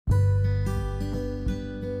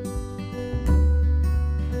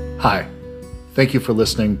Hi, thank you for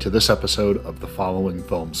listening to this episode of the Following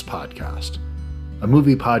Films podcast, a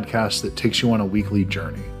movie podcast that takes you on a weekly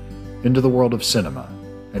journey into the world of cinema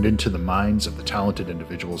and into the minds of the talented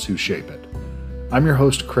individuals who shape it. I'm your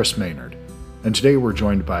host, Chris Maynard, and today we're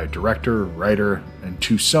joined by director, writer, and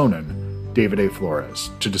Tucsonan, David A.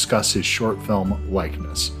 Flores, to discuss his short film,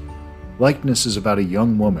 Likeness. Likeness is about a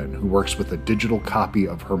young woman who works with a digital copy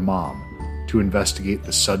of her mom to investigate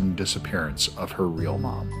the sudden disappearance of her real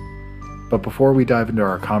mom. But before we dive into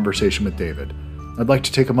our conversation with David, I'd like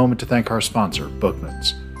to take a moment to thank our sponsor,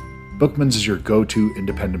 Bookman's. Bookman's is your go-to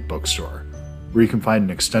independent bookstore, where you can find an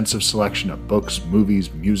extensive selection of books,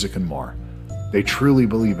 movies, music, and more. They truly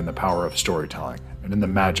believe in the power of storytelling and in the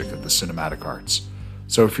magic of the cinematic arts.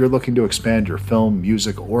 So if you're looking to expand your film,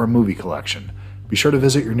 music, or movie collection, be sure to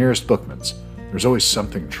visit your nearest Bookman's. There's always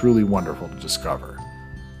something truly wonderful to discover.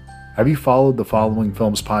 Have you followed the Following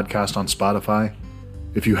Films podcast on Spotify?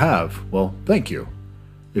 If you have, well, thank you.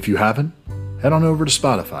 If you haven't, head on over to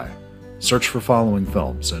Spotify, search for Following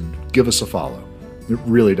Films, and give us a follow. It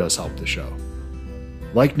really does help the show.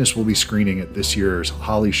 Likeness will be screening at this year's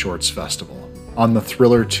Holly Shorts Festival on the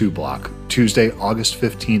Thriller 2 block, Tuesday, August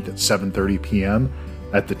 15th at 7:30 p.m.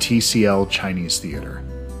 at the TCL Chinese Theater.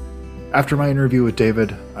 After my interview with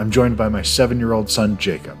David, I'm joined by my 7-year-old son,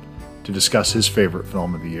 Jacob, to discuss his favorite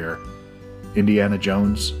film of the year, Indiana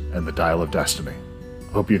Jones and the Dial of Destiny.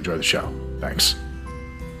 Hope you enjoy the show. Thanks.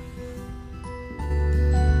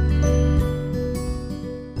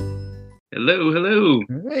 Hello.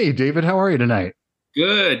 Hey, David, how are you tonight?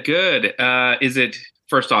 Good. Is it,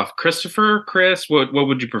 first off, Christopher, Chris? What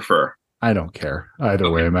would you prefer? I don't care.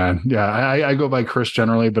 Either way, man. Yeah, I go by Chris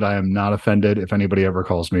generally, but I am not offended if anybody ever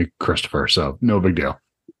calls me Christopher, so no big deal.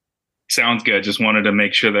 Sounds good. Just wanted to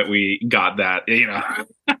make sure that we got that,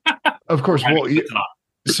 Of course. Well,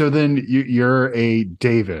 so then you're a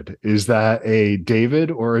David. Is that a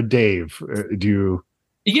David or a Dave? Do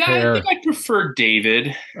you care? I think I prefer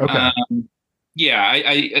David. Okay.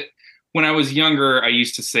 I when I was younger, I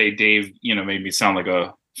used to say Dave, made me sound like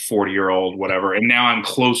a 40-year-old, whatever. And now I'm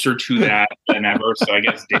closer to that than ever. So I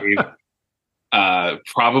guess Dave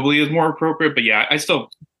probably is more appropriate. But yeah,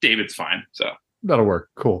 David's fine. So that'll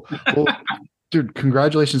work. Cool. Well, dude,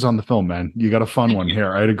 congratulations on the film, man. You got a fun one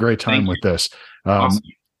here. I had a great time with this. Awesome.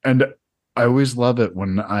 And I always love it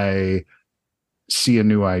when I see a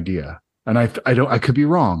new idea. And I could be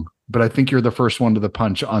wrong, but I think you're the first one to the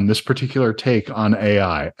punch on this particular take on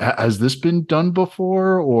AI. Has this been done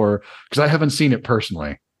before, or because I haven't seen it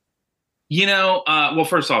personally? Well,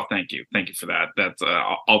 first off, thank you. Thank you for that. That's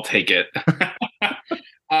I'll take it.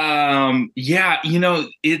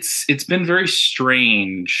 It's been very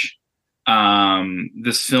strange.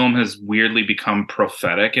 This film has weirdly become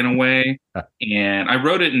prophetic in a way. And I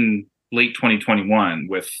wrote it in late 2021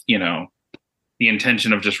 with, the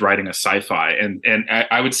intention of just writing a sci-fi. And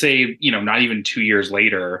I would say, not even 2 years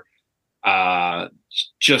later,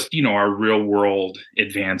 just, our real world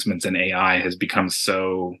advancements in AI has become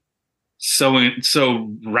so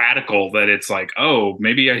radical that it's like, oh,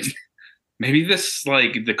 maybe this,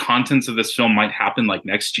 like, the contents of this film might happen like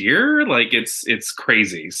next year. Like it's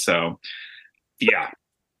crazy. So yeah,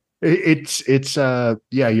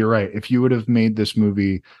 you're right. If you would have made this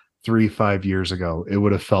movie 3-5 years ago, it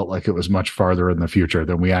would have felt like it was much farther in the future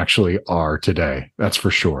than we actually are today. That's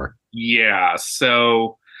for sure. Yeah.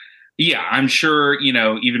 So yeah, I'm sure,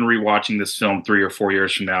 even rewatching this film 3 or 4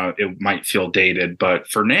 years from now, it might feel dated. But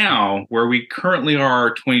for now, where we currently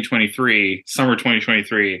are, 2023, summer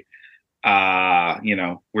 2023,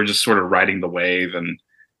 we're just sort of riding the wave. And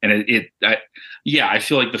I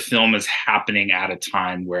feel like the film is happening at a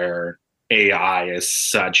time where AI is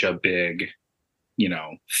such a big,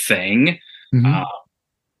 thing. Mm-hmm.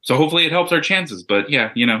 So hopefully it helps our chances. But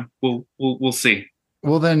yeah, we'll see.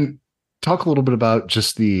 Well, then talk a little bit about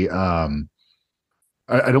just the.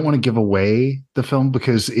 I don't want to give away the film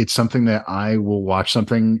because it's something that I will watch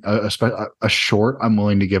something a short. I'm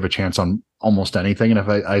willing to give a chance on almost anything, and if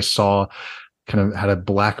I saw kind of had a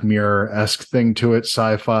Black Mirror-esque thing to it,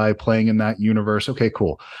 sci-fi playing in that universe. Okay,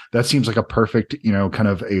 cool. That seems like a perfect, kind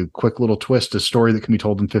of a quick little twist, a story that can be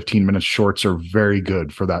told in 15 minutes. Shorts are very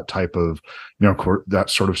good for that type of, that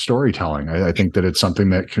sort of storytelling. I think that it's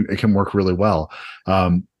something that can work really well.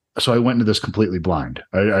 So I went into this completely blind.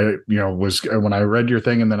 I was when I read your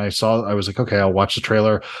thing and then I was like, okay, I'll watch the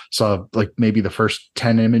trailer, saw like maybe the first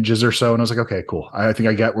 10 images or so. And I was like, okay, cool. I think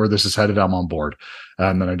I get where this is headed. I'm on board.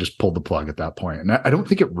 And then I just pulled the plug at that point. And I don't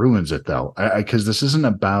think it ruins it though. Cause this isn't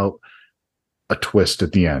about a twist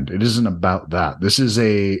at the end. It isn't about that. This is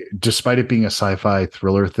despite it being a sci-fi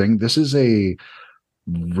thriller thing, this is a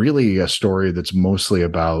really a story that's mostly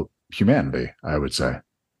about humanity, I would say.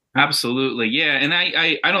 Absolutely. Yeah. And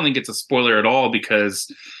I don't think it's a spoiler at all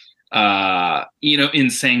because, in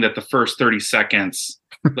saying that the first 30 seconds,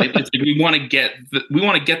 like, it's like we want to get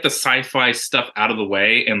the sci-fi stuff out of the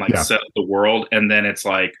way and like set up the world. And then it's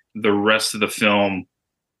like the rest of the film,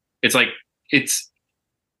 and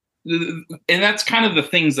that's kind of the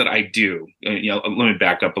things that I do. Let me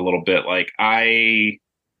back up a little bit. Like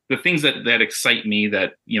the things that excite me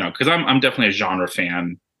that, cause I'm definitely a genre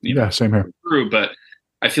fan. Same here. True, but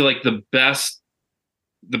I feel like the best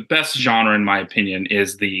genre, in my opinion,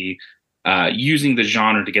 is the using the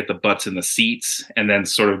genre to get the butts in the seats, and then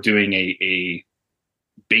sort of doing a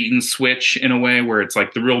bait and switch in a way where it's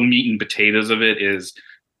like the real meat and potatoes of it is,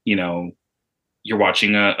 you're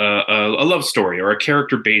watching a love story or a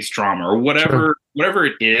character based drama or whatever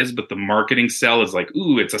it is, but the marketing sell is like,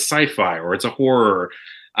 ooh, it's a sci-fi or it's a horror,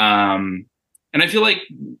 and I feel like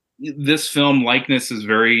this film likeness is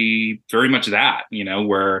very, very much that,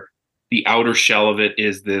 where the outer shell of it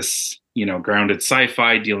is this, grounded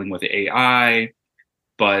sci-fi dealing with AI.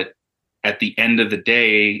 But at the end of the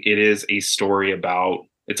day, it is a story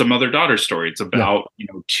it's a mother-daughter story. It's about,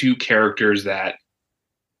 two characters that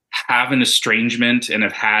have an estrangement and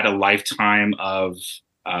have had a lifetime of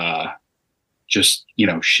just,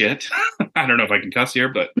 shit. I don't know if I can cuss here,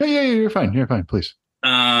 but yeah, you're fine. You're fine, please.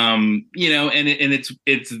 And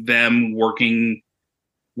it's them working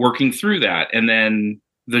through that. And then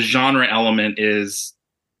the genre element is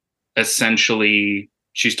essentially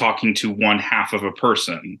she's talking to one half of a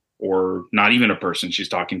person, or not even a person. She's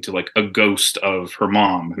talking to like a ghost of her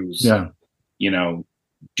mom who's,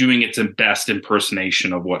 doing its best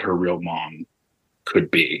impersonation of what her real mom could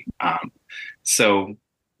be. So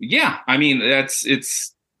yeah, I mean,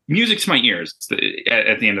 it's music to my ears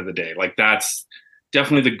at the end of the day. Like that's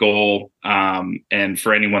definitely the goal. And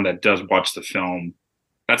for anyone that does watch the film,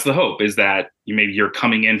 that's the hope, is that maybe you're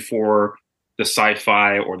coming in for the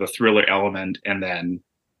sci-fi or the thriller element, and then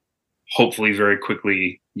hopefully very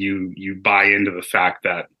quickly you buy into the fact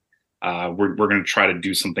that we're going to try to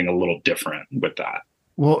do something a little different with that.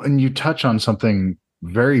 Well, and you touch on something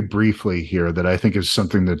very briefly here that I think is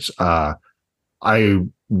something that's I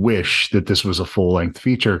wish that this was a full-length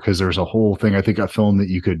feature, because there's a whole thing, I think, a film that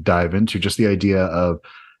you could dive into, just the idea of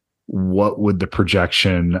what would the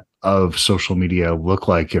projection of social media look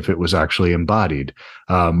like if it was actually embodied?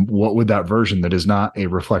 What would that version that is not a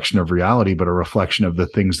reflection of reality, but a reflection of the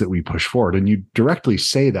things that we push forward? And you directly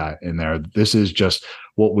say that in there. This is just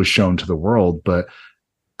what was shown to the world, but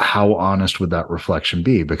how honest would that reflection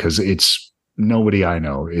be? Because it's nobody I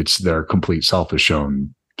know, it's their complete self is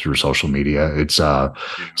shown through social media. It's so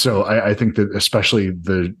I think that especially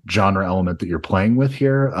the genre element that you're playing with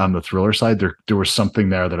here on the thriller side, there was something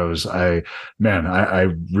there that I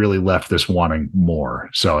really left this wanting more.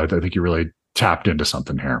 So I think you really tapped into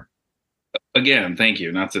something here. Again, thank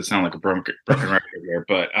you. Not to sound like a broken record here,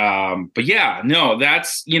 but yeah, no,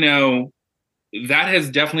 that's, that has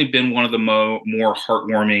definitely been one of the more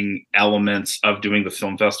heartwarming elements of doing the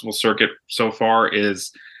film festival circuit so far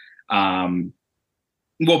is,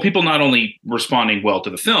 people not only responding well to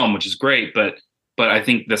the film, which is great, but I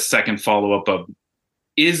think the second follow-up of,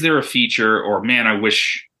 is there a feature, or man, I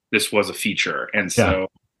wish this was a feature. And so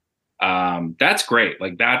that's great.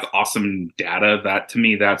 Like that's awesome data. That to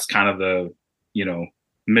me, that's kind of the,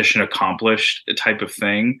 mission accomplished type of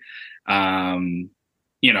thing. For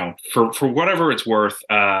whatever it's worth,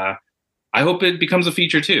 I hope it becomes a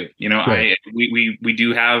feature too. Right. We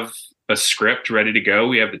do have a script ready to go.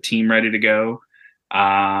 We have the team ready to go.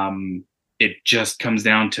 It just comes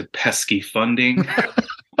down to pesky funding,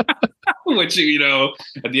 which,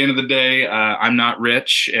 at the end of the day, I'm not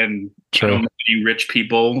rich, and I don't know any rich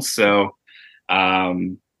people. So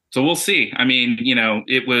we'll see. I mean,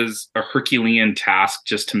 it was a Herculean task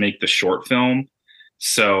just to make the short film.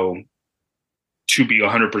 So to be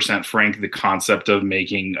 100% frank, the concept of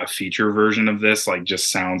making a feature version of this, like, just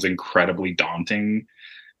sounds incredibly daunting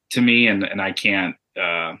to me. And I can't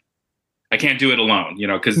do it alone,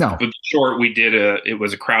 because with the short we did it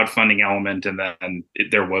was a crowdfunding element, and then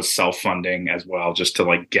there was self-funding as well, just to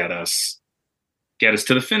like get us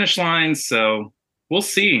to the finish line. So we'll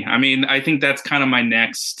see. I mean, I think that's kind of my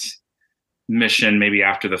next mission, maybe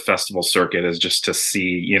after the festival circuit, is just to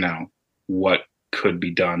see, what could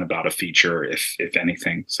be done about a feature, if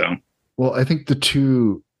anything. So, well, I think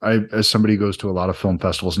as somebody who goes to a lot of film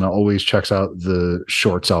festivals and always checks out the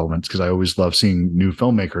shorts elements, because I always love seeing new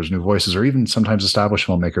filmmakers, new voices, or even sometimes established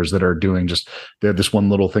filmmakers that are doing they had this one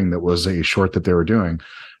little thing that was a short that they were doing.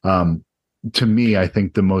 To me, I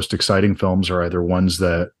think the most exciting films are either ones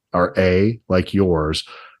that are like yours,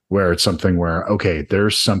 where it's something where, okay,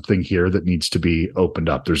 there's something here that needs to be opened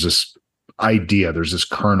up. There's this idea, there's this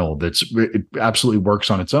kernel it absolutely works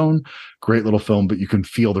on its own. Great little film, but you can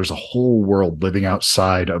feel there's a whole world living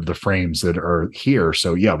outside of the frames that are here.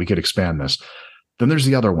 So yeah, we could expand this. Then there's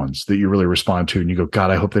the other ones that you really respond to and you go,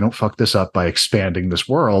 God, I hope they don't fuck this up by expanding this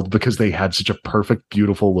world, because they had such a perfect,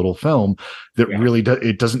 beautiful little film that really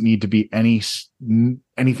it doesn't need to be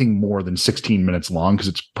anything more than 16 minutes long, because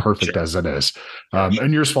it's perfect as it is.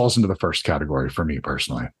 And yours falls into the first category for me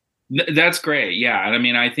personally. That's great. Yeah. And I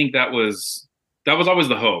mean, I think that was always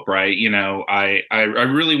the hope, right? You know, I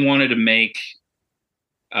really wanted to make,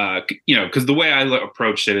 you know, because the way I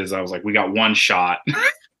approached it is I was like, we got one shot.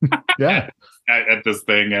 Yeah. At this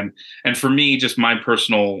thing, and for me, just my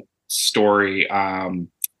personal story,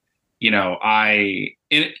 you know,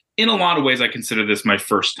 in a lot of ways I consider this my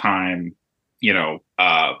first time, you know,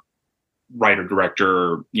 writer,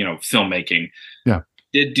 director, you know, filmmaking. Yeah.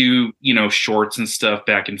 Did do, you know, shorts and stuff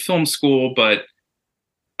back in film school, but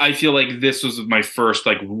I feel like this was my first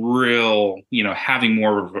like real, you know, having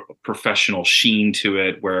more of a professional sheen to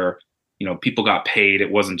it, where, you know, people got paid.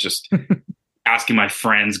 It wasn't just asking my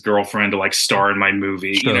friend's girlfriend to like star in my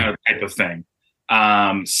movie, you know, type of thing.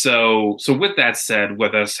 So with that said,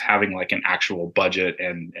 with us having like an actual budget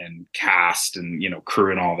and cast and, you know,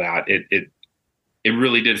 crew and all that, it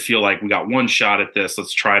really did feel like we got one shot at this.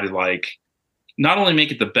 Let's try to like not only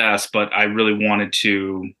make it the best, but I really wanted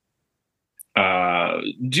to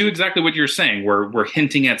do exactly what you're saying. We're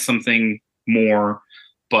hinting at something more,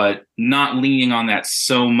 but not leaning on that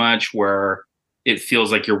so much where it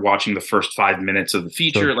feels like you're watching the first 5 minutes of the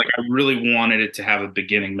feature. Sure. Like I really wanted it to have a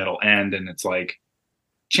beginning, middle, end. And it's like,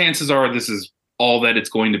 chances are this is all that it's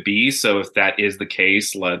going to be. So if that is the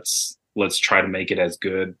case, let's try to make it as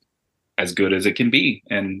good as it can be.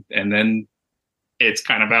 And then it's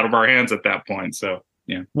kind of out of our hands at that point. So,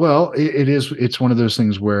 yeah. Well, it's one of those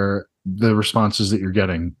things where the responses that you're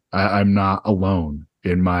getting, I'm not alone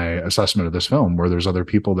in my assessment of this film, where there's other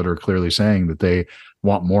people that are clearly saying that they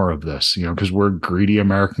want more of this, you know, because we're greedy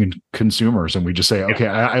American consumers and we just say, okay,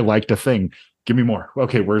 I liked a thing. Give me more.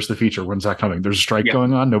 Okay, where's the feature? When's that coming? There's a strike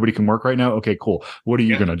going on. Nobody can work right now. Okay, cool. What are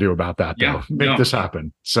you going to do about that, though? Make this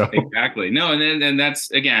happen. So exactly. No, and that's,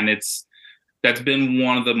 again, that's been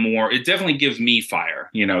one of the more, it definitely gives me fire,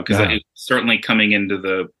 you know, because it's certainly coming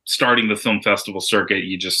into starting the film festival circuit,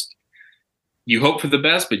 you hope for the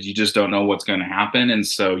best, but you just don't know what's going to happen. And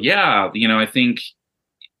so, yeah, you know, I think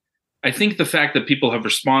the fact that people have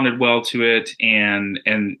responded well to it and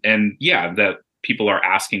yeah, that people are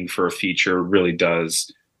asking for a feature really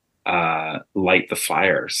does light the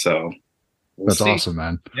fire. So that's awesome,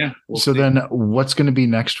 man. Yeah. So then what's going to be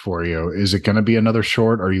next for you? Is it going to be another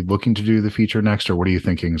short? Are you looking to do the feature next, or what are you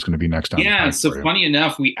thinking is going to be next? Yeah. So funny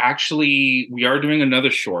enough, we are doing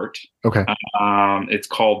another short. Okay. It's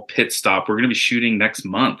called Pit Stop. We're going to be shooting next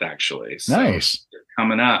month, actually. So nice.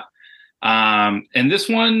 Coming up. And this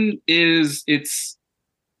one it's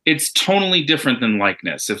tonally different than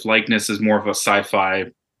Likeness. If Likeness is more of a sci-fi,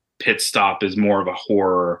 Pit Stop is more of a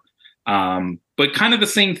horror. But kind of the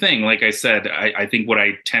same thing. Like I said, I think what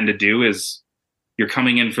I tend to do is you're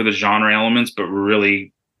coming in for the genre elements, but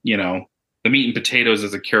really, you know, the meat and potatoes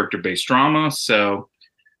is a character-based drama. So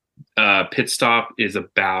Pit Stop is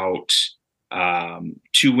about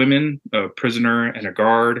two women, a prisoner and a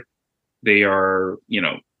guard. They are, you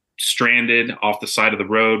know, stranded off the side of the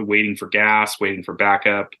road, waiting for gas, waiting for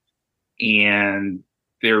backup. And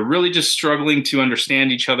they're really just struggling to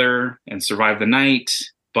understand each other and survive the night.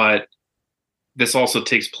 But this also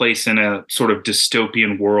takes place in a sort of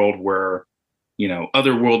dystopian world where, you know,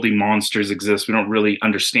 otherworldly monsters exist. We don't really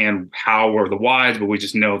understand how or the whys, but we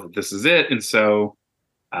just know that this is it. And so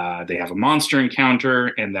they have a monster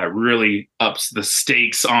encounter, and that really ups the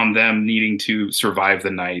stakes on them needing to survive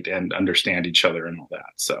the night and understand each other and all that.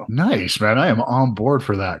 So nice, man. I am on board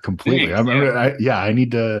for that completely. I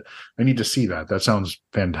need to see that. That sounds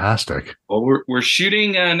fantastic. Well, we're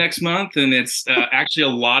shooting next month, and it's actually a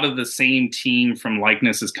lot of the same team from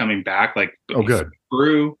Likeness is coming back. Like, good.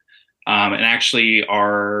 Crew, and actually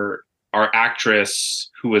our actress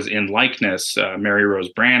who was in Likeness, Mary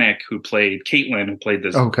Rose Brannick, who played Caitlin, who played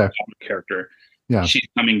this character. Yeah, she's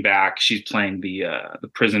coming back. She's playing the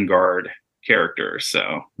prison guard character.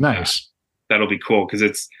 So nice. That'll be cool because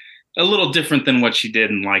it's a little different than what she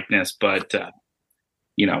did in Likeness, but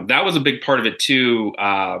you know, that was a big part of it too.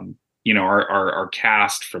 You know, our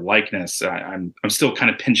cast for Likeness. I'm still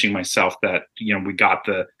kind of pinching myself that, you know, we got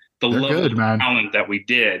the level of talent that we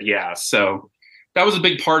did. Yeah, so that was a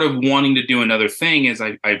big part of wanting to do another thing. Is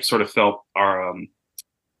I sort of felt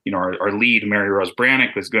our lead, Mary Rose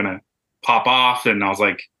Brannick, was going to pop off. And I was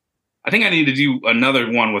like, I think I need to do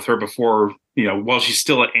another one with her before, while she's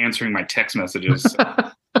still answering my text messages.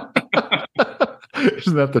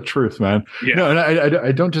 Isn't that the truth, man? Yeah. No, and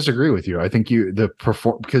I don't disagree with you. I think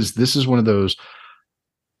because this is one of those,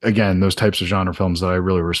 again, those types of genre films that I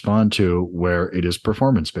really respond to, where it is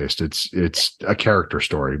performance based. It's a character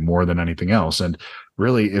story more than anything else. And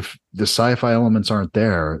really, if the sci-fi elements aren't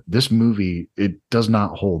there, this movie, it does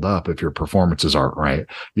not hold up if your performances aren't right.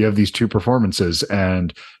 You have these two performances,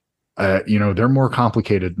 and they're more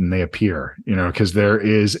complicated than they appear, because there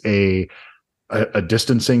is a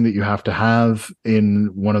distancing that you have to have in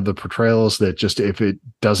one of the portrayals that just, if it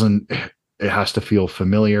doesn't, it has to feel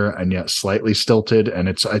familiar and yet slightly stilted. And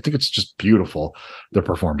I think it's just beautiful, the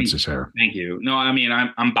performances here. Thank you. No, I mean,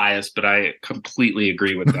 I'm biased, but I completely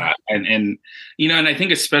agree with that. and I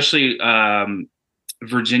think especially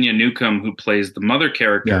Virginia Newcomb, who plays the mother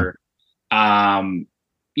character,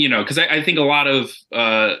 because I think a lot of,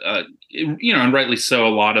 and rightly so, a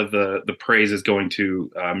lot of the praise is going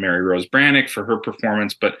to Mary Rose Brannick for her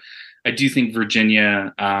performance. But I do think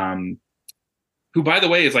Virginia, who, by the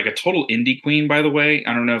way, is like a total indie queen, by the way.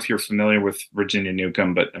 I don't know if you're familiar with Virginia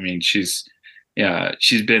Newcomb, but I mean, she's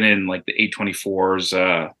been in like the A24's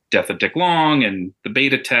Death of Dick Long and the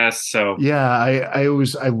Beta Test. So yeah, I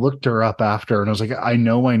looked her up after, and I was like, I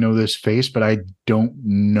know this face, but I don't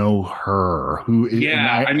know her. Who?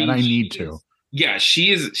 Yeah, I need to. Yeah,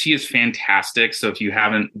 she is fantastic. So if you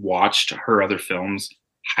haven't watched her other films,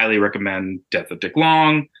 highly recommend Death of Dick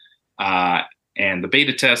Long, and the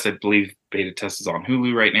Beta Test. I believe Beta Test is on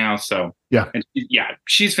Hulu right now. So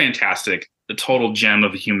she's fantastic. A total gem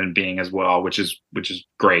of a human being as well, which is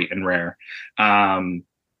great and rare.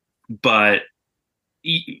 But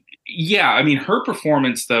yeah, I mean, her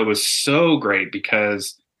performance though was so great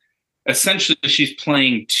because essentially she's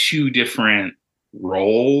playing two different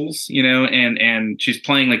roles, and she's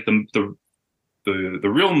playing like the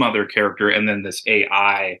real mother character and then this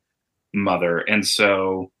AI mother. And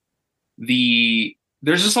so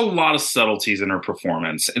there's just a lot of subtleties in her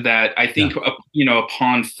performance that I think,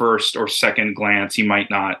 upon first or second glance, you might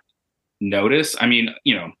not notice. I mean,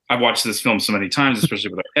 I've watched this film so many times,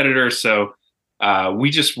 especially with our editor. So we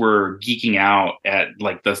just were geeking out at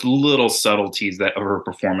like the little subtleties of her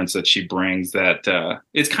performance that she brings, that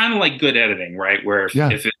it's kind of like good editing, right? Where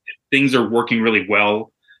if things are working really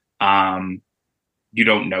well, you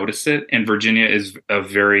don't notice it. And Virginia is a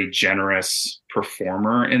very generous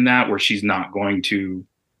performer in that, where she's not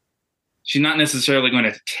necessarily going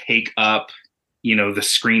to take up, the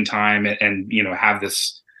screen time and have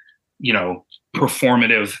this,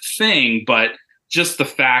 performative thing. But just the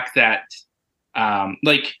fact that,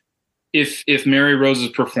 if Mary Rose's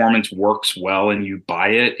performance works well and you buy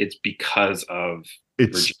it, it's because of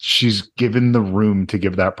she's given the room to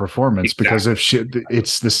give that performance. Exactly. Because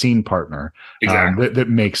it's the scene partner that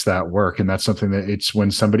makes that work. And that's something that it's when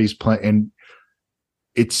somebody's playing, and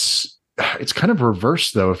it's kind of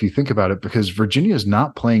reverse though, if you think about it, because Virginia is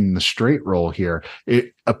not playing the straight role here.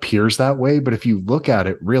 It appears that way, but if you look at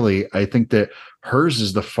it, really, I think that hers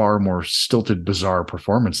is the far more stilted, bizarre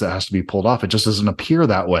performance that has to be pulled off. It just doesn't appear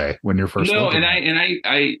that way when you're first. No, and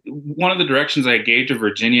I one of the directions I gave to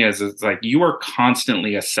Virginia is it's like, you are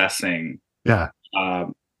constantly assessing,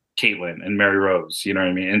 Caitlin and Mary Rose. You know what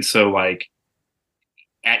I mean? And so like,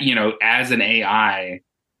 as an AI,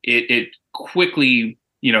 it quickly,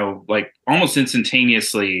 like almost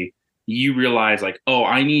instantaneously, you realize like, oh,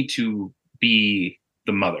 I need to be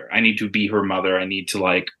the mother. I need to be her mother. I need to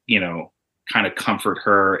like, kind of comfort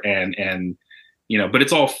her and, but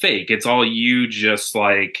it's all fake. It's all you just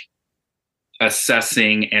like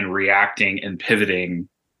assessing and reacting and pivoting,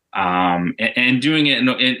 and doing it.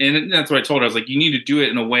 And that's what I told her. I was like, you need to do it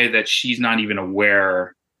in a way that she's not even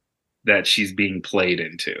aware that she's being played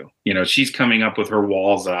into. She's coming up with her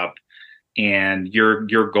walls up, and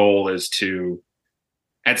your goal is to,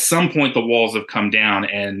 at some point, the walls have come down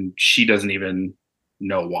and she doesn't even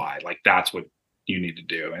know why. Like, that's what you need to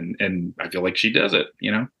do. And I feel like she does it,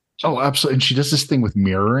 Oh, absolutely. And she does this thing with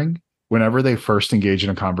mirroring. Whenever they first engage in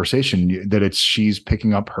a conversation, that she's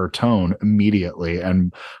picking up her tone immediately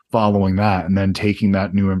and following that, and then taking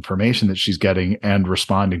that new information that she's getting and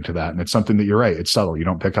responding to that. And it's something that, you're right, it's subtle. You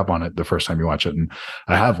don't pick up on it the first time you watch it. And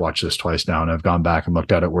I have watched this twice now, and I've gone back and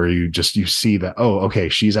looked at it where you see that, oh, okay,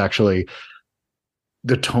 she's actually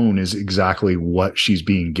the tone is exactly what she's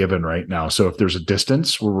being given right now. So if there's a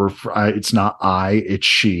distance where it's not it's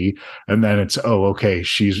she, and then it's, oh, okay,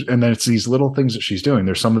 and then it's these little things that she's doing.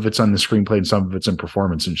 There's some of it's on the screenplay and some of it's in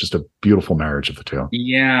performance, and just a beautiful marriage of the two.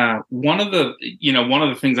 Yeah. One of the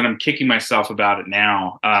things that I'm kicking myself about it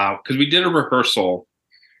now, because we did a rehearsal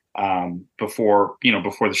before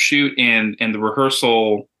the shoot, and the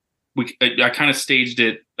rehearsal, I kind of staged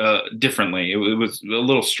it differently. It was a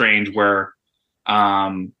little strange where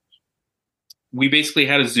we basically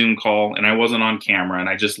had a Zoom call and I wasn't on camera and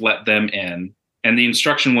I just let them in. And the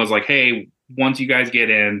instruction was like, hey, once you guys get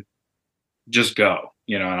in, just go,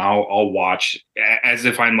 and I'll watch as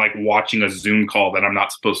if I'm like watching a Zoom call that I'm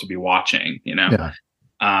not supposed to be watching, Yeah.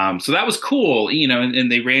 So that was cool,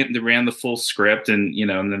 and they ran the full script, and,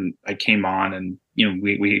 and then I came on and,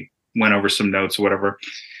 we went over some notes or whatever.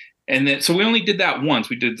 And then, so we only did that once.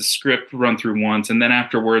 We did the script run through once. And then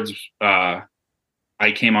afterwards,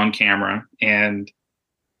 I came on camera and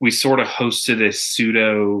we sort of hosted a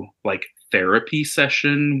pseudo like therapy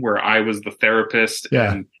session where I was the therapist.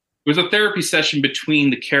 Yeah. And it was a therapy session between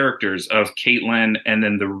the characters of Caitlin and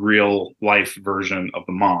then the real life version of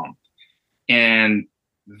the mom. And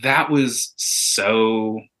that was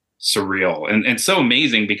so surreal and so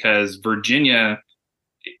amazing because Virginia,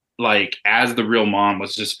 like as the real mom,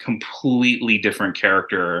 was just completely different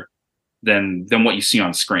character than what you see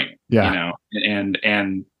on screen. Yeah. And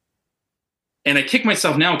I kick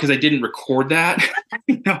myself now because I didn't record that.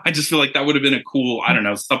 I just feel like that would have been a cool, I don't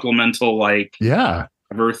know, supplemental like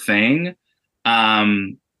ever thing.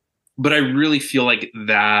 But I really feel like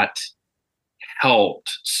that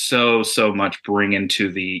helped so much bring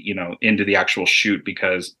into the actual shoot,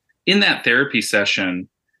 because in that therapy session,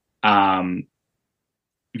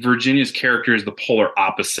 Virginia's character is the polar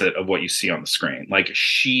opposite of what you see on the screen. Like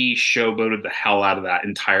she showboated the hell out of that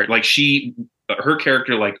entire, like her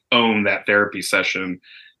character like owned that therapy session,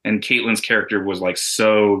 and Caitlin's character was like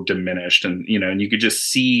so diminished, and and you could just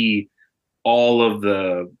see all of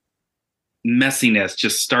the messiness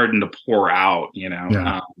just starting to pour out,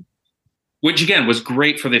 which again was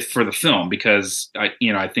great for the film, because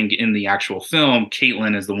I think in the actual film,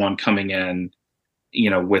 Caitlin is the one coming in,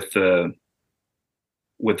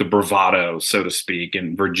 with the bravado, so to speak,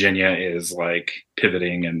 and Virginia is like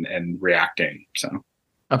pivoting and reacting. So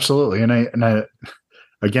absolutely. And I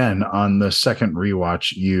again, on the second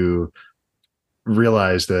rewatch, you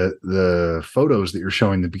realize that the photos that you're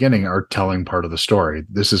showing in the beginning are telling part of the story.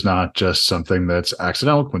 This is not just something that's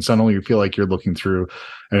accidental, coincidental. You feel like you're looking through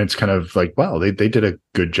and it's kind of like, wow, they did a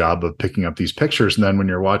good job of picking up these pictures. And then when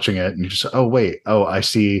you're watching it and you just, I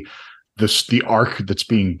see the arc that's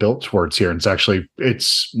being built towards here. And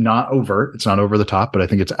it's not overt. It's not over the top, but I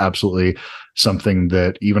think it's absolutely something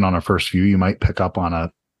that even on a first view, you might pick up on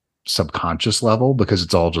a subconscious level, because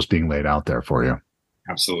it's all just being laid out there for you.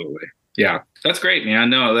 Absolutely. Yeah. That's great,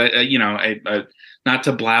 man. No, that, I not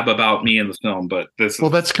to blab about me in the film, but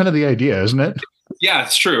that's kind of the idea, isn't it? Yeah,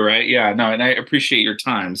 it's true. Right. Yeah, no. And I appreciate your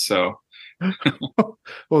time. So,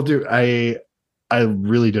 well, dude, I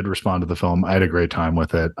really did respond to the film. I had a great time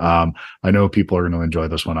with it. I know people are going to enjoy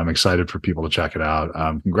this one. I'm excited for people to check it out.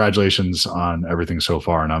 Congratulations on everything so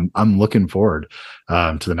far. And I'm looking forward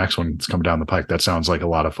to the next one that's coming down the pike. That sounds like a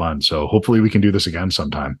lot of fun. So hopefully we can do this again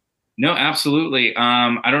sometime. No, absolutely.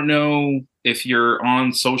 I don't know if you're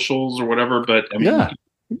on socials or whatever, but yeah,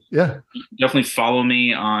 definitely follow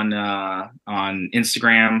me on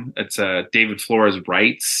Instagram. It's David Flores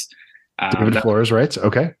Writes. David Flores Writes.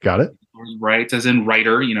 Okay, got it. Writes, as in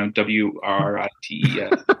writer, WRITE.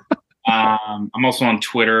 I'm also on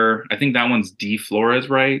Twitter. I think that one's D Flores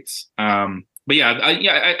Writes. But yeah,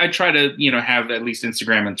 I try to have at least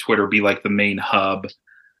Instagram and Twitter be like the main hub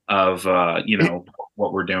of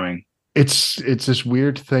what we're doing. It's this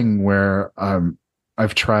weird thing where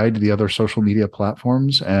I've tried the other social media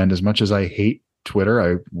platforms, and as much as I hate Twitter,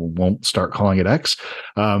 I won't start calling it X,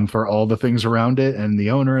 for all the things around it and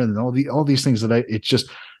the owner and all these things that it's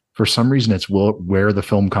just, for some reason, it's where the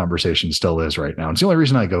film conversation still is right now. It's the only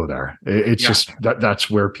reason I go there. It's just that's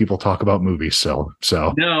where people talk about movies still.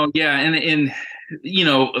 So no, yeah, and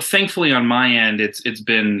thankfully on my end, it's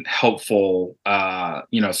been helpful.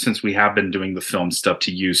 Since we have been doing the film stuff,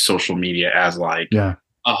 to use social media as like a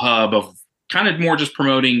hub of kind of more just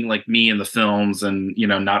promoting like me and the films, and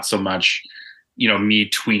not so much me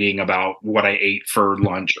tweeting about what I ate for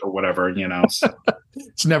lunch or whatever, So.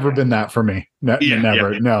 It's never been that for me. Never.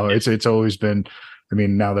 Yeah. No, it's always been,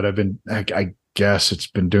 now that I've been, I guess it's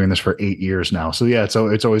been doing this for 8 years now. So yeah, it's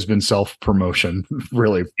always been self-promotion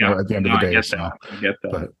really at the end of the day. I get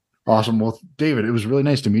that. Awesome. Well, David, it was really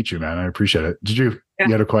nice to meet you, man. I appreciate it. You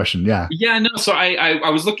had a question? Yeah. Yeah, no. So I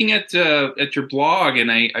was looking at your blog,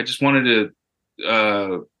 and I just wanted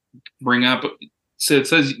to bring up. So it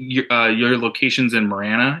says your location's in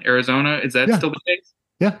Marana, Arizona. Is that still the case?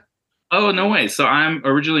 Yeah. Oh, no way. So I'm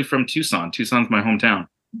originally from Tucson. Tucson's my hometown.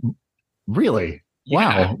 Really?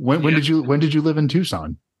 Yeah. Wow. When did you live in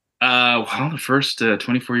Tucson? Well, the first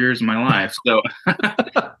 24 years of my life. So,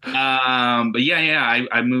 but yeah,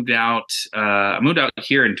 I moved out. I moved out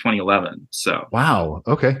here in 2011. So, wow.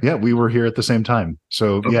 Okay. Yeah, we were here at the same time.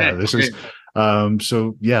 So yeah, this is.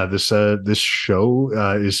 This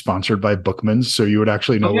show is sponsored by Bookman's, so you would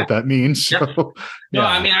actually know what that means. So, no,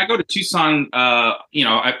 I mean, I go to Tucson.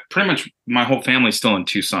 I pretty much my whole family's still in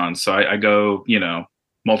Tucson, so I go,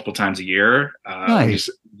 multiple times a year. Nice.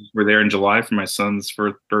 We're there in July for my son's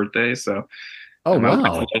first birthday. So, oh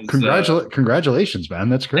wow! Congratulations, man!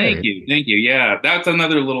 That's great. Thank you. Yeah, that's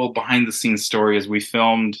another little behind the scenes story. Is we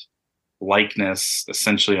filmed Likeness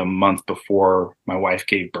essentially a month before my wife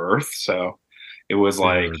gave birth, so it was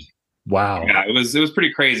like, wow. Yeah, it was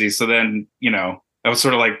pretty crazy. So then, I was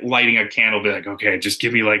sort of like lighting a candle, be like, okay, just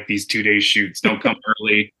give me like these 2 days shoots, don't come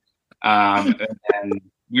early. And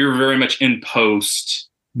we were very much in post.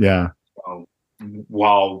 Yeah.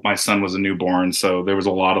 While my son was a newborn, so there was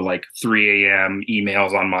a lot of like 3 a.m.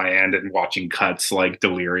 emails on my end and watching cuts like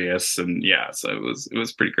delirious, and so it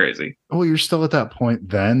was pretty crazy. Well, you're still at that point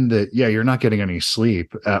then that you're not getting any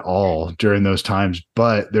sleep at all during those times,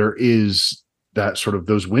 but there is that sort of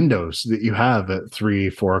those windows that you have at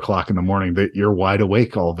 3-4 o'clock in the morning that you're wide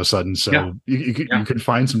awake all of a sudden. So you can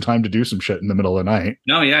find some time to do some shit in the middle of the night.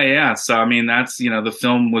 No, yeah. So, I mean, that's, the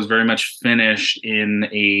film was very much finished in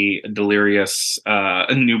a delirious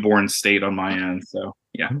newborn state on my end. So,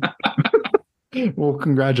 yeah. Well,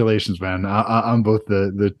 congratulations, man. On both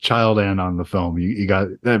the child and on the film. You got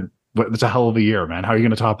that. It's a hell of a year, man. How are you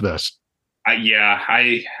going to top this?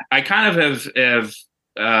 I kind of have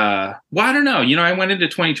well, I don't know. I went into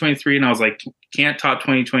 2023 and I was like, can't top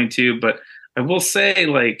 2022, but I will say,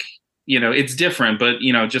 like, it's different, but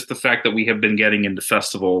just the fact that we have been getting into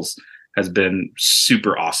festivals has been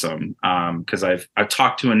super awesome. Because I've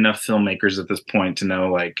talked to enough filmmakers at this point to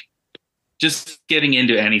know, like, just getting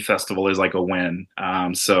into any festival is like a win.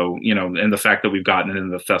 So, and the fact that we've gotten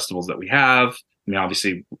into the festivals that we have. I mean,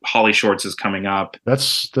 obviously, Holly Shorts is coming up.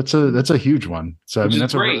 That's a huge one. So I mean,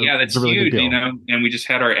 that's great. That's really huge. And we just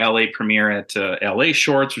had our LA premiere at LA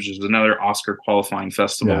Shorts, which is another Oscar qualifying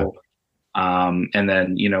festival. Yeah. And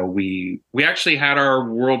then we actually had our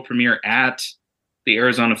world premiere at the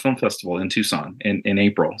Arizona Film Festival in Tucson in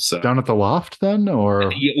April. So down at the Loft then,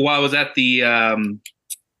 or I was at the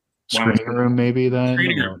screening room maybe then.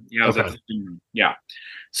 Screening room. Yeah, I was at the screening room. Yeah.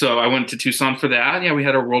 So I went to Tucson for that. Yeah, we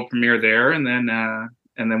had a world premiere there, and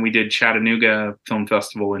then we did Chattanooga Film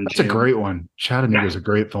Festival in June. That's a great one. Chattanooga is a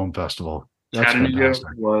great film festival. That's Chattanooga fantastic.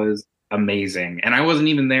 Was amazing, and I wasn't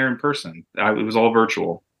even there in person. It was all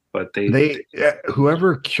virtual. But they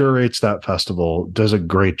whoever curates that festival does a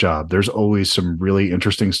great job. There's always some really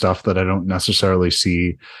interesting stuff that I don't necessarily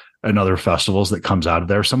see in other festivals that comes out of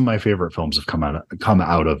there. Some of my favorite films have come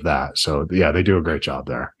out of that. So yeah, they do a great job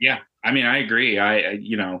there. Yeah. I mean, I agree.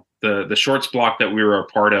 The shorts block that we were a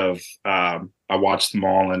part of, I watched them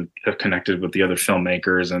all and have connected with the other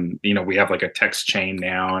filmmakers, and we have like a text chain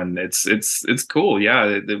now, and it's cool. Yeah,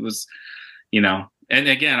 it was, and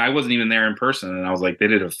again, I wasn't even there in person, and I was like, they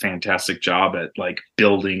did a fantastic job at like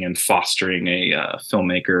building and fostering a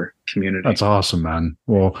filmmaker community. That's awesome, man.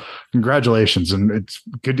 Well, congratulations, and it's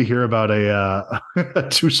good to hear about a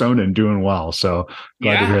Tucsonan doing well. So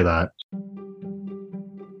glad to hear that.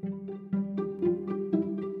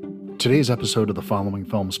 Today's episode of the Following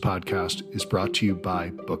Films podcast is brought to you by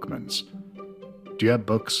Bookman's. Do you have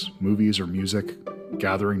books, movies, or music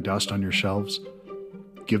gathering dust on your shelves?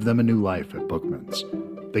 Give them a new life at Bookman's.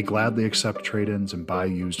 They gladly accept trade-ins and buy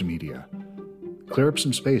used media. Clear up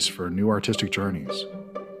some space for new artistic journeys,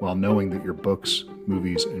 while knowing that your books,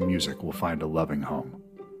 movies, and music will find a loving home.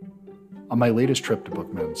 On my latest trip to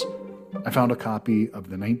Bookman's, I found a copy of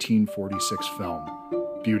the 1946 film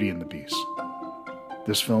Beauty and the Beast.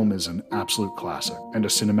 This film is an absolute classic and a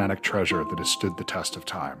cinematic treasure that has stood the test of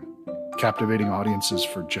time, captivating audiences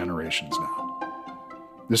for generations now.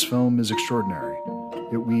 This film is extraordinary.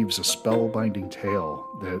 It weaves a spellbinding tale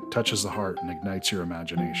that touches the heart and ignites your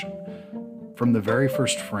imagination. From the very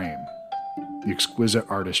first frame, the exquisite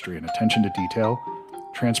artistry and attention to detail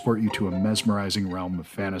transport you to a mesmerizing realm of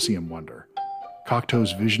fantasy and wonder.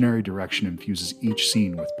 Cocteau's visionary direction infuses each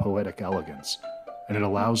scene with poetic elegance, and it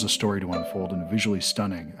allows the story to unfold in a visually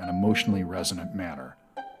stunning and emotionally resonant manner.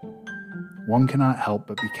 one cannot help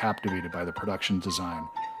but be captivated by the production design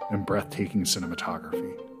and breathtaking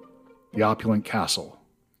cinematography. The opulent castle,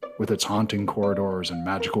 with its haunting corridors and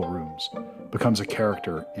magical rooms, becomes a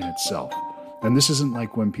character in itself. And this isn't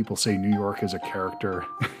like when people say New York is a character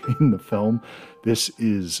in the film. This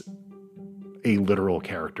is a literal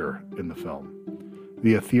character in the film.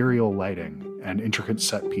 The ethereal lighting and intricate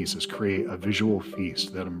set pieces create a visual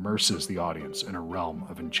feast that immerses the audience in a realm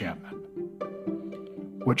of enchantment.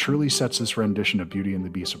 What truly sets this rendition of Beauty and the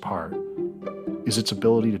Beast apart is its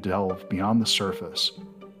ability to delve beyond the surface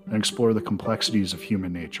and explore the complexities of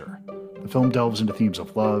human nature. The film delves into themes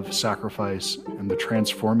of love, sacrifice, and the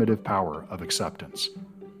transformative power of acceptance.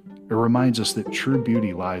 It reminds us that true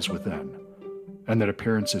beauty lies within, and that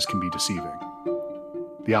appearances can be deceiving.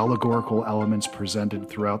 The allegorical elements presented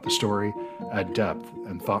throughout the story add depth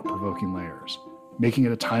and thought-provoking layers, making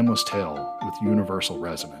it a timeless tale with universal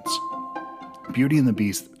resonance. Beauty and the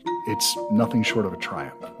Beast, it's nothing short of a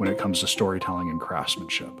triumph when it comes to storytelling and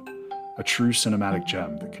craftsmanship. A true cinematic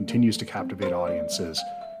gem that continues to captivate audiences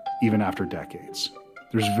even after decades.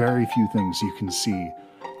 There's very few things you can see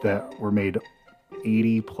that were made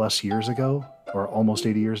 80 plus years ago, or almost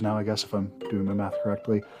 80 years now, I guess, if I'm doing my math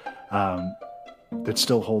correctly, that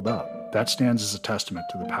still hold up. That stands as a testament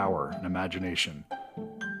to the power and imagination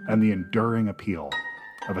and the enduring appeal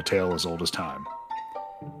of a tale as old as time.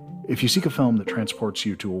 If you seek a film that transports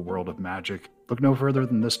you to a world of magic, look no further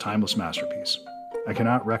than this timeless masterpiece. I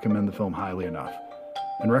cannot recommend the film highly enough,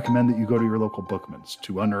 and recommend that you go to your local Bookman's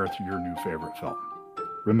to unearth your new favorite film.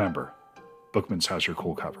 Remember, Bookman's has your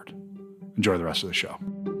cool covered. Enjoy the rest of the show.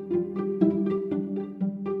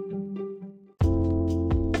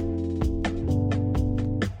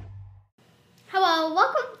 Hello,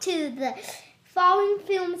 welcome to the Following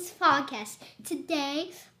Films podcast.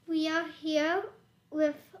 Today we are here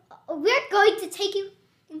we're going to take you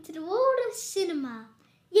into the world of cinema.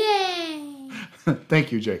 Yay!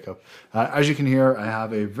 Thank you, Jacob. As you can hear, I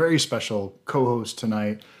have a very special co-host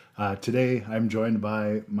tonight. Today, I'm joined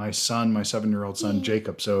by my son, my 7-year-old son,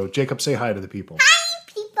 Jacob. So, Jacob, say hi to the people. Hi,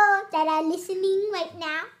 people that are listening right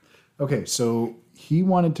now. Okay, so he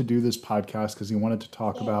wanted to do this podcast because he wanted to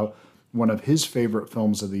talk about one of his favorite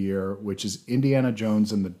films of the year, which is Indiana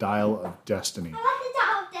Jones and the Dial of Destiny. I love the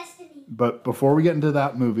Dial of Destiny. But before we get into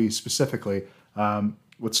that movie specifically,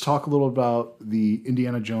 let's talk a little about the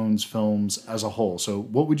Indiana Jones films as a whole. So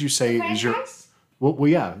what would you say is your... Well,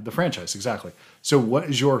 yeah, the franchise, exactly. So what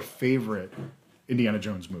is your favorite Indiana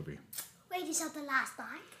Jones movie? Raiders of the Lost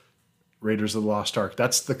Ark. Raiders of the Lost Ark.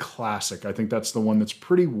 That's the classic. I think that's the one that's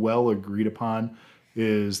pretty well agreed upon,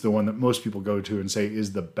 is the one that most people go to and say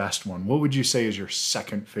is the best one. What would you say is your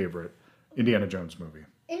second favorite Indiana Jones movie?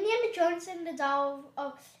 Indiana Jones and the Dial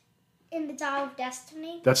of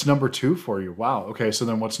Destiny. That's number 2 for you. Wow. Okay, so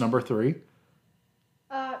then what's number 3?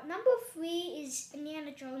 Number 3 is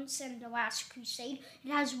Indiana Jones and the Last Crusade.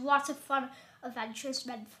 It has lots of fun adventures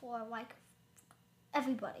meant for, like,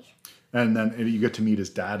 everybody. And then you get to meet his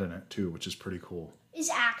dad in it, too, which is pretty cool. His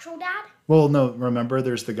actual dad? Well, no, remember,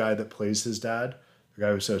 there's the guy that plays his dad. The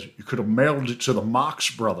guy who says, you could have mailed it to the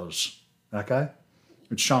Marx Brothers. That guy?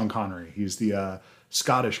 It's Sean Connery. He's the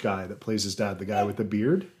Scottish guy that plays his dad, the guy with the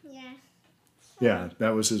beard. Yeah. Yeah,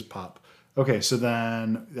 that was his pop. Okay, so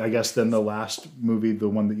then I guess then the last movie, the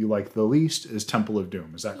one that you like the least, is Temple of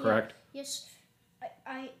Doom. Is that correct? Yes.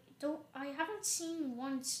 I haven't seen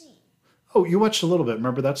one scene. Oh, you watched a little bit.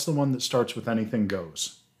 Remember, that's the one that starts with Anything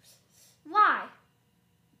Goes. Why?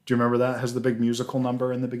 Do you remember that? Has the big musical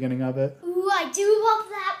number in the beginning of it? Ooh, I do love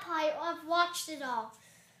that part. I've watched it all.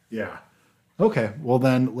 Yeah. Okay, well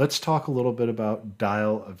then let's talk a little bit about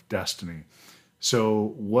Dial of Destiny.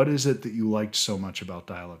 So what is it that you liked so much about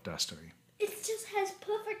Dial of Destiny? It just has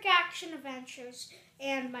perfect action adventures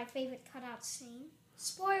and my favorite cutout scene.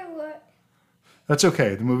 Spoiler alert. That's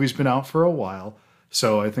okay. The movie's been out for a while,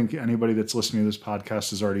 so I think anybody that's listening to this podcast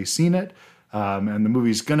has already seen it. And the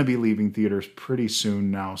movie's going to be leaving theaters pretty soon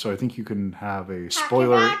now, so I think you can have a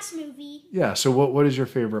spoiler. Max movie. Yeah, so what is your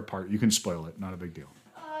favorite part? You can spoil it, not a big deal.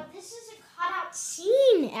 This is a cutout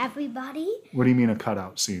scene, everybody. What do you mean a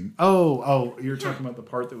cutout scene? Oh, you're talking about the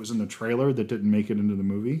part that was in the trailer that didn't make it into the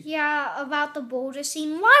movie? Yeah, about the boulder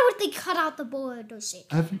scene. Why would they cut out the boulder scene?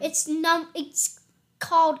 It's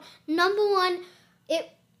called number 1.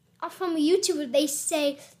 From a YouTuber, they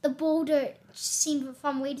say the boulder scene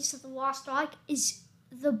from Raiders of the Lost Ark is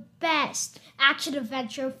the best action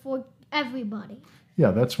adventure for everybody.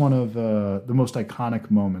 Yeah, that's one of the most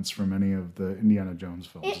iconic moments from any of the Indiana Jones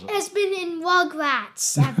films. It has been in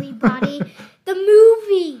Rugrats, everybody. The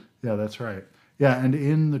movie. Yeah, that's right. Yeah, and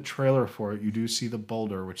in the trailer for it, you do see the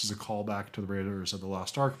boulder, which is a callback to the Raiders of the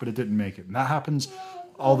Lost Ark, but it didn't make it. And that happens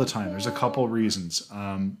all the time. There's a couple reasons.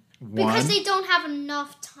 Because they don't have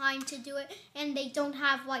enough time to do it, and they don't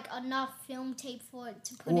have like enough film tape for it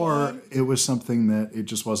to put it in. Or it was something that it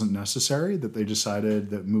just wasn't necessary, that they decided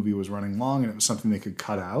that movie was running long and it was something they could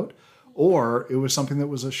cut out. Or it was something that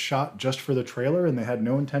was a shot just for the trailer and they had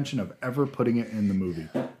no intention of ever putting it in the movie.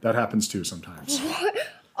 That happens too sometimes. What?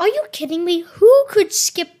 Are you kidding me? Who could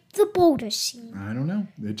skip the boulder scene? I don't know.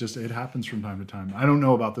 It happens from time to time. I don't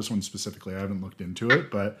know about this one specifically. I haven't looked into it,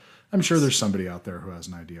 but I'm sure there's somebody out there who has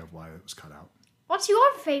an idea of why it was cut out. What's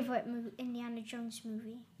your favorite Indiana Jones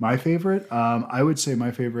movie? My favorite? I would say my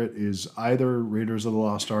favorite is either Raiders of the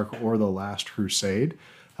Lost Ark or The Last Crusade.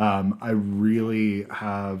 I really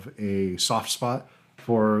have a soft spot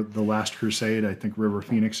for The Last Crusade. I think River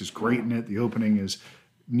Phoenix is great in it. The opening is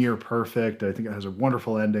near perfect. I think it has a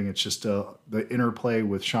wonderful ending. It's just the interplay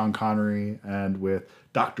with Sean Connery and with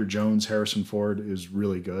Dr. Jones, Harrison Ford, is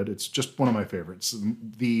really good. It's just one of my favorites.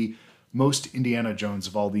 The most Indiana Jones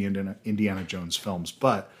of all the Indiana Jones films.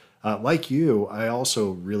 But like you, I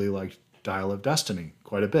also really liked Dial of Destiny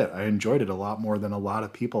quite a bit. I enjoyed it a lot more than a lot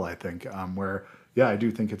of people, I think, where, yeah, I do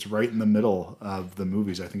think it's right in the middle of the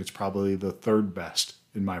movies. I think it's probably the third best,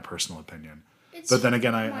 in my personal opinion. But then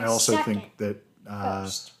again, I also think that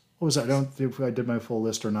what was that? I don't know if I did my full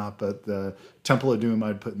list or not, but the Temple of Doom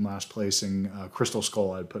I'd put in last place, and Crystal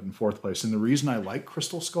Skull I'd put in fourth place. And the reason I like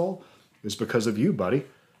Crystal Skull is because of you, buddy.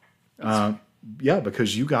 Yeah,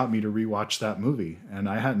 because you got me to rewatch that movie, and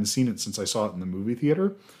I hadn't seen it since I saw it in the movie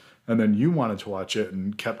theater. And then you wanted to watch it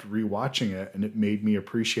and kept rewatching it, and it made me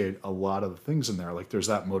appreciate a lot of the things in there. Like there's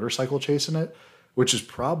that motorcycle chase in it, which is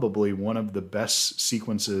probably one of the best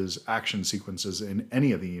action sequences in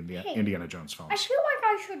any of the Indiana Jones films. I feel like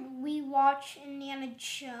I should rewatch Indiana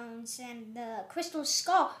Jones and the Crystal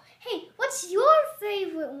Skull. Hey, what's your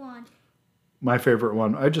favorite one? My favorite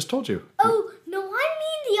one, I just told you. Oh, no, I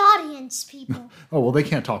mean the audience, people. Oh, well, they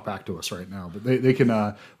can't talk back to us right now, but they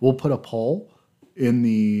can, we'll put a poll in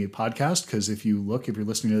the podcast, because if you're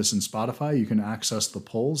listening to this in Spotify, you can access the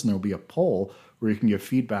polls, and there'll be a poll where you can give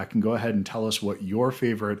feedback and go ahead and tell us what your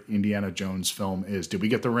favorite Indiana Jones film is. Did we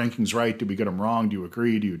get the rankings right? Did we get them wrong? Do you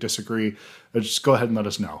agree? Do you disagree? Just go ahead and let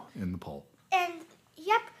us know in the poll. And,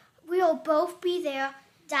 yep, we'll both be there.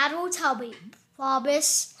 Dad will tell me.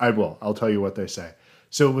 Promise. I will. I'll tell you what they say.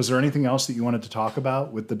 So was there anything else that you wanted to talk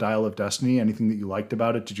about with the Dial of Destiny? Anything that you liked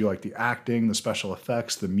about it? Did you like the acting, the special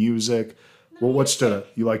effects, the music? Well, what stood out?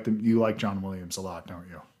 You like John Williams a lot, don't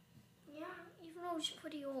you? Yeah, even though he's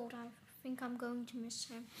pretty old, I think I'm going to miss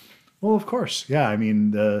him. Well, of course. Yeah, I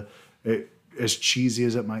mean, as cheesy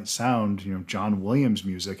as it might sound, John Williams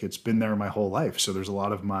music, it's been there my whole life. So there's a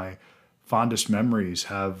lot of my fondest memories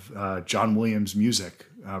have John Williams music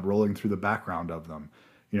rolling through the background of them.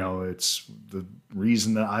 It's the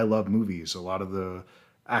reason that I love movies. A lot of the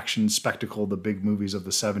action spectacle, the big movies of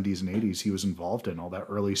the 70s and 80s, he was involved in all that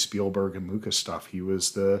early Spielberg and Lucas stuff. He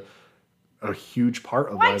was a huge part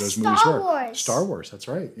of why those movies were. Star Wars, that's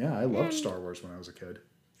right. Yeah, I loved Star Wars when I was a kid.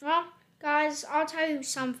 Well, guys, I'll tell you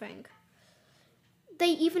something.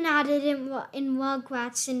 They even added in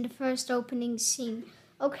Rugrats in the first opening scene.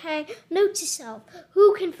 Okay, note to self,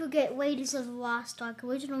 who can forget Raiders of the Lost Ark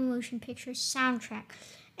original motion picture soundtrack?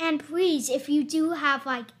 And please, if you do have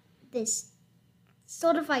this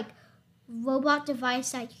sort of robot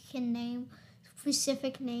device that you can name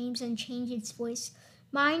specific names and change its voice,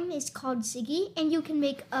 mine is called Ziggy, and you can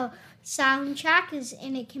make a soundtrack,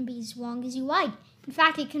 and it can be as long as you like. In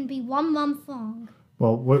fact, it can be 1 month long.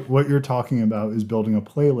 Well, what you're talking about is building a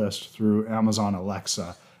playlist through Amazon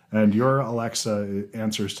Alexa. And your Alexa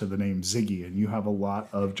answers to the name Ziggy, and you have a lot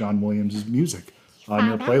of John Williams' music on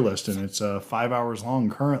your playlist, and it's 5 hours long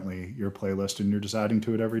currently, your playlist, and you're just adding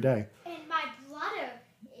to it every day. And my bladder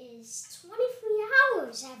is 23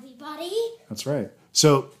 hours, everybody. That's right.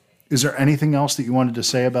 So, is there anything else that you wanted to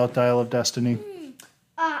say about Dial of Destiny?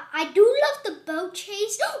 I do love the boat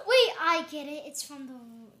chase. Wait, I get it. It's from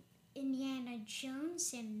the Indiana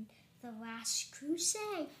Jones and The Last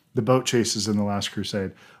Crusade. The boat chase is in The Last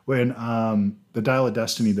Crusade. When the Dial of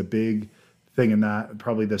Destiny, the big thing in that,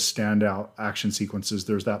 probably the standout action sequences,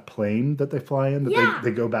 there's that plane that they fly in, that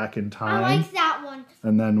they go back in time. I like that one.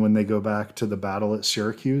 And then when they go back to the battle at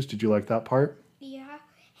Syracuse, did you like that part? Yeah.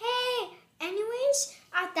 Hey, anyways,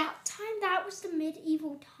 at that time, that was the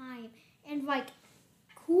medieval time. And,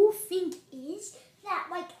 cool thing is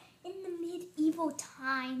that, in the medieval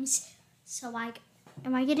times, so,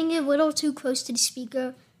 am I getting a little too close to the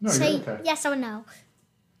speaker? No, Say you're okay. Yes or no.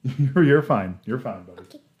 You're fine. You're fine, buddy.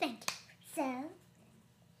 Okay, thank you. So,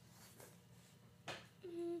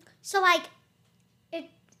 So, like,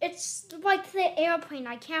 it's like the airplane.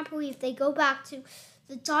 I can't believe they go back to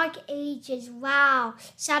the Dark Ages. Wow.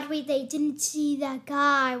 Sadly, they didn't see that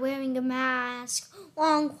guy wearing a mask.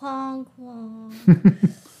 Wong, wong, wong.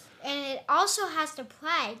 And it also has the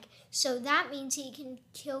plague, so that means he can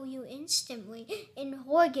kill you instantly in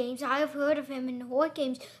horror games. I have heard of him in horror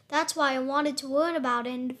games. That's why I wanted to learn about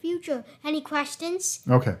it in the future. Any questions?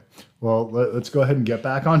 Okay. Well, let's go ahead and get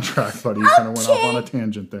back on track, buddy. You kind of went off on a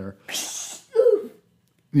tangent there.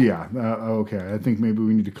 Yeah, okay. I think maybe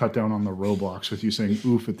we need to cut down on the Roblox with you saying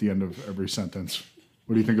oof at the end of every sentence.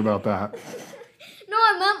 What do you think about that? No,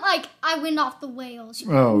 I meant like I went off the rails.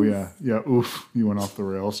 Oh, yeah. Yeah, oof. You went off the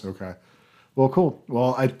rails. Okay. Well, cool.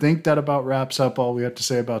 Well, I think that about wraps up all we have to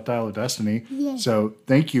say about Dial of Destiny. Yeah. So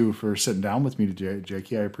thank you for sitting down with me today,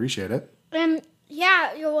 Jakey. I appreciate it.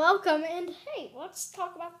 Yeah, you're welcome. And hey, let's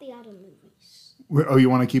talk about the other movies. Oh, you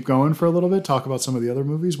want to keep going for a little bit? Talk about some of the other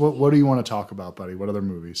movies? What do you want to talk about, buddy? What other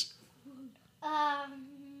movies?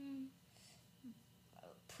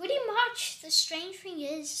 Pretty much. The strange thing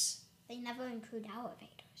is they never include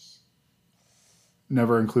elevators.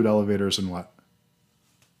 Never include elevators in what?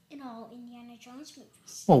 In all Indiana Jones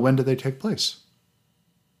movies. Well, when did they take place?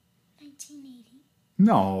 1980.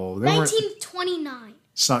 No. 1929.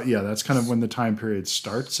 So, yeah, that's kind of when the time period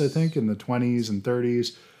starts, I think, in the 20s and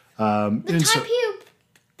 30s.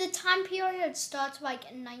 The time period starts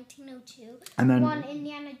like in 1902. And then when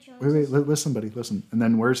Indiana Jones. Wait, listen, buddy, listen. And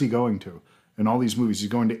then where's he going to? In all these movies, he's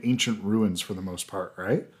going to ancient ruins for the most part,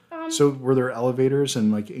 right? So were there elevators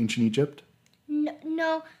in like ancient Egypt?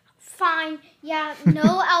 No, fine. Yeah,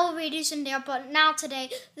 no elevators in there. But now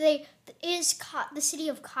today, the city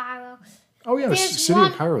of Cairo. Oh yeah, the city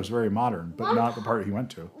of Cairo is very modern, but not the part he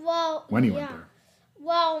went to. Well, when he went there.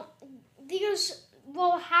 Well,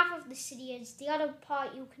 half of the city is. The other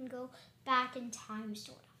part you can go back in time,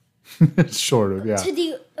 sort of. Sort of, yeah. To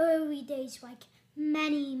the early days, like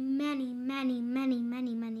many moons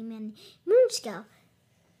ago.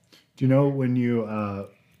 Do you know when you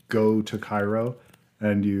go to Cairo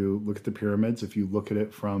and you look at the pyramids, if you look at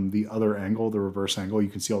it from the other angle, the reverse angle, you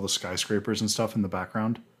can see all the skyscrapers and stuff in the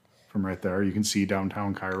background? From right there, you can see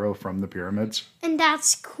downtown Cairo from the pyramids. And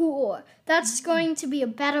that's cool. That's going to be a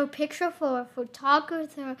better picture for a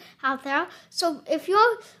photographer out there. So if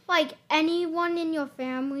you're like anyone in your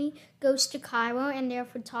family goes to Cairo and they're a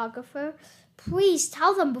photographer, please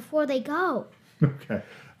tell them before they go. Okay.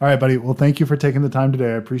 All right, buddy. Well, thank you for taking the time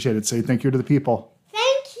today. I appreciate it. Say thank you to the people.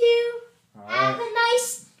 Thank you. All right. Have a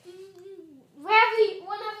nice,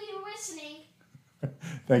 whenever you're listening.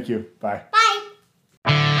 Thank you. Bye. Bye.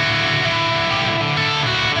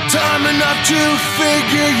 Time enough to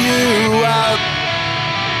figure you out.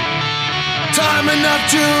 Time enough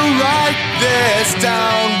to write this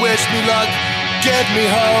down. Wish me luck, give me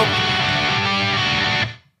hope.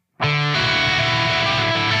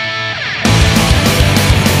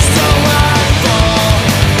 So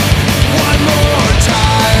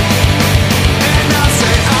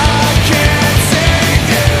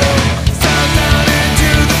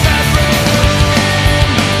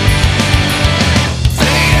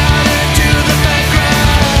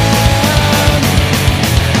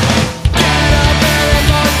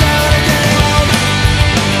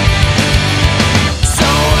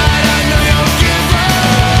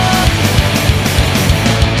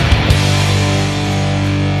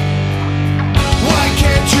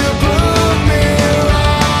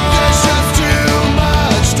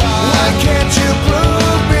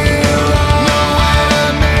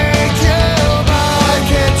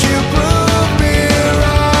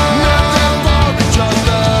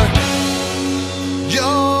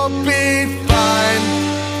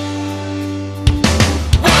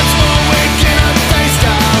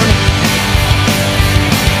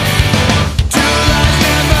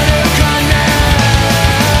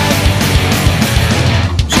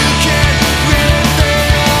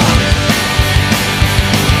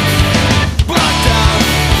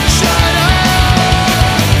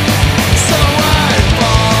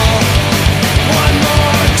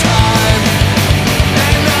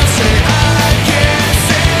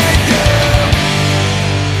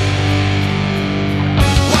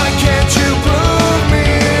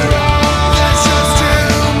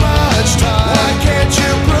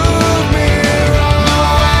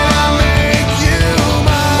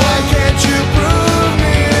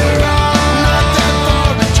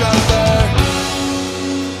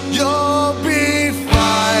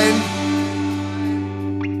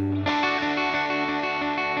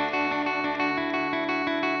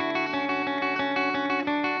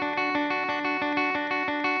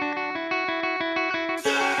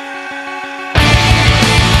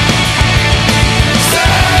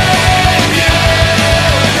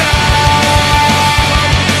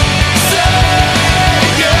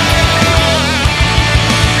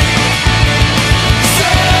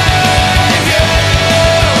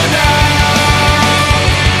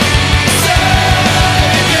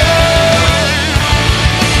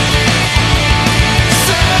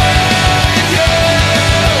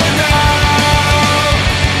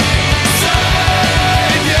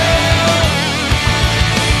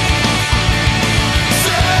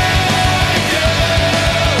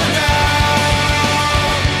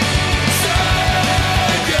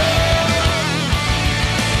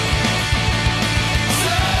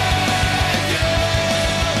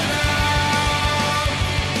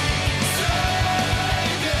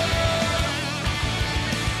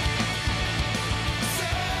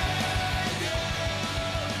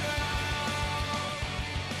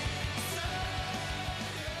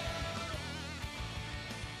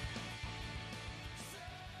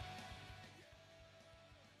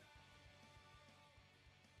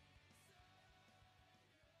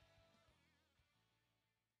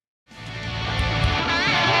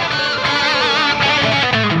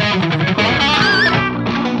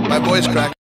wisecrack.